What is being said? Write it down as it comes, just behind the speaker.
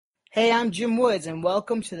Hey, I'm Jim Woods, and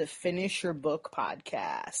welcome to the Finish Your Book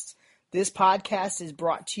podcast. This podcast is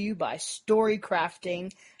brought to you by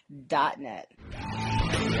StoryCrafting.net.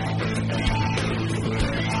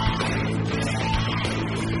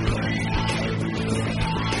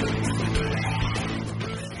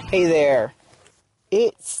 Hey there.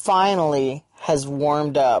 It finally has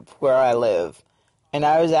warmed up where I live, and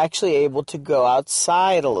I was actually able to go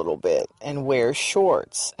outside a little bit and wear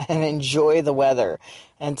shorts and enjoy the weather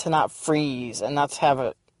and to not freeze and not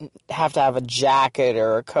to have to have a jacket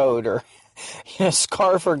or a coat or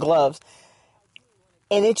scarf or gloves.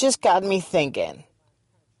 And it just got me thinking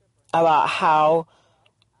about how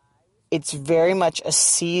it's very much a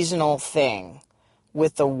seasonal thing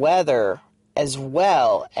with the weather as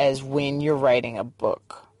well as when you're writing a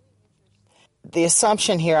book. The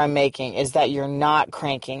assumption here I'm making is that you're not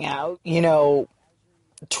cranking out,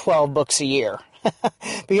 12 books a year.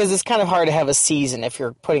 Because it's kind of hard to have a season if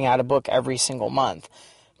you're putting out a book every single month.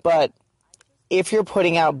 But if you're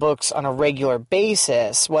putting out books on a regular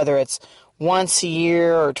basis, whether it's once a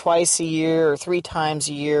year or twice a year or 3 times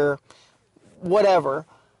a year, whatever,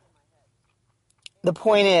 the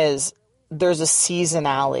point is there's a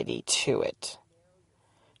seasonality to it.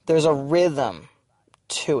 There's a rhythm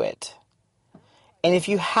to it. And if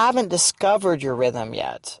you haven't discovered your rhythm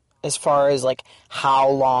yet, as far as like how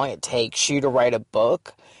long it takes you to write a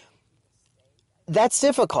book, that's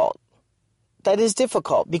difficult. That is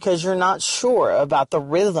difficult because you're not sure about the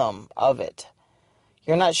rhythm of it.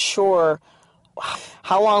 You're not sure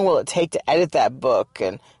how long will it take to edit that book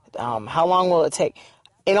and how long will it take.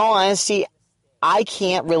 In all honesty, I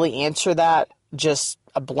can't really answer that just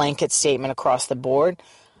a blanket statement across the board.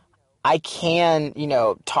 I can,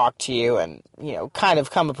 talk to you and, kind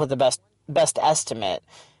of come up with the best estimate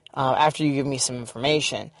after you give me some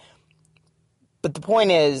information. But the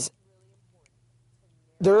point is,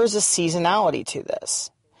 there is a seasonality to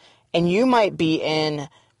this. And you might be in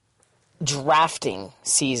drafting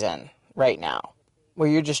season right now, where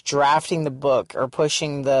you're just drafting the book or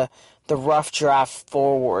pushing the rough draft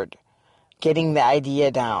forward, getting the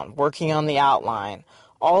idea down, working on the outline,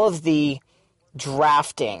 all of the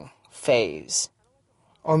drafting phase.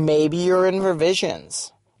 Or maybe you're in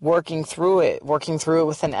revisions, working through it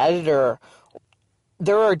with an editor.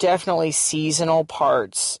 There are definitely seasonal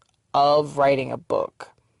parts of writing a book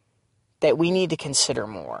that we need to consider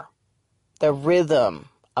more. The rhythm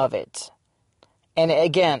of it. And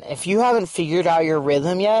again, if you haven't figured out your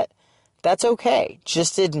rhythm yet, that's okay.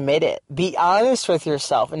 Just admit it. Be honest with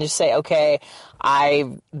yourself and just say, okay,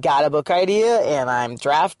 I've got a book idea and I'm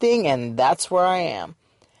drafting and that's where I am.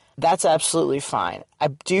 That's absolutely fine. I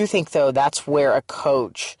do think, though, that's where a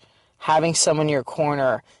coach, having someone in your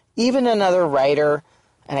corner, even another writer,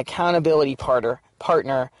 an accountability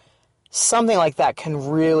partner, something like that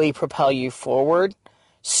can really propel you forward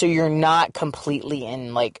so you're not completely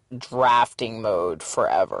in, drafting mode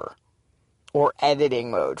forever or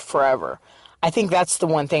editing mode forever. I think that's the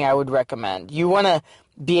one thing I would recommend. You want to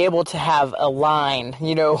be able to have a line,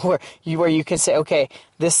 where you can say, okay,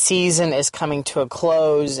 this season is coming to a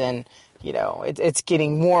close and, it's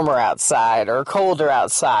getting warmer outside or colder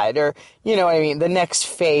outside or, the next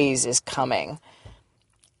phase is coming.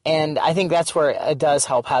 And I think that's where it does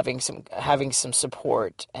help having some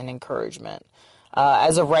support and encouragement.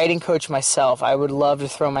 As a writing coach myself, I would love to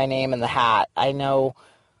throw my name in the hat. I know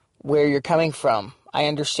where you're coming from. I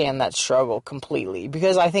understand that struggle completely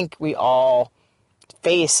because I think we all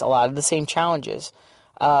face a lot of the same challenges.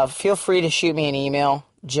 Feel free to shoot me an email,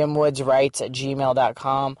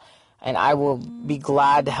 jimwoodswrites@gmail.com, and I will be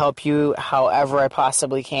glad to help you however I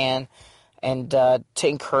possibly can and to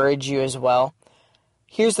encourage you as well.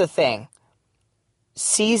 Here's the thing.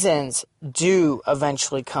 Seasons do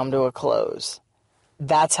eventually come to a close.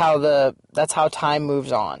 That's how time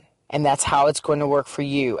moves on. And that's how it's going to work for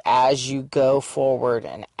you as you go forward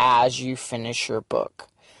and as you finish your book.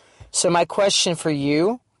 So my question for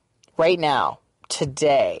you right now,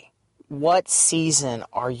 today, what season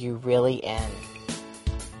are you really in?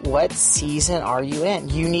 What season are you in?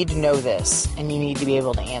 You need to know this, and you need to be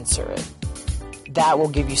able to answer it. That will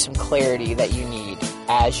give you some clarity that you need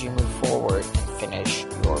as you move forward and finish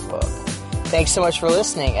your book. Thanks so much for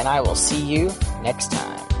listening, and I will see you next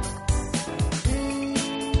time.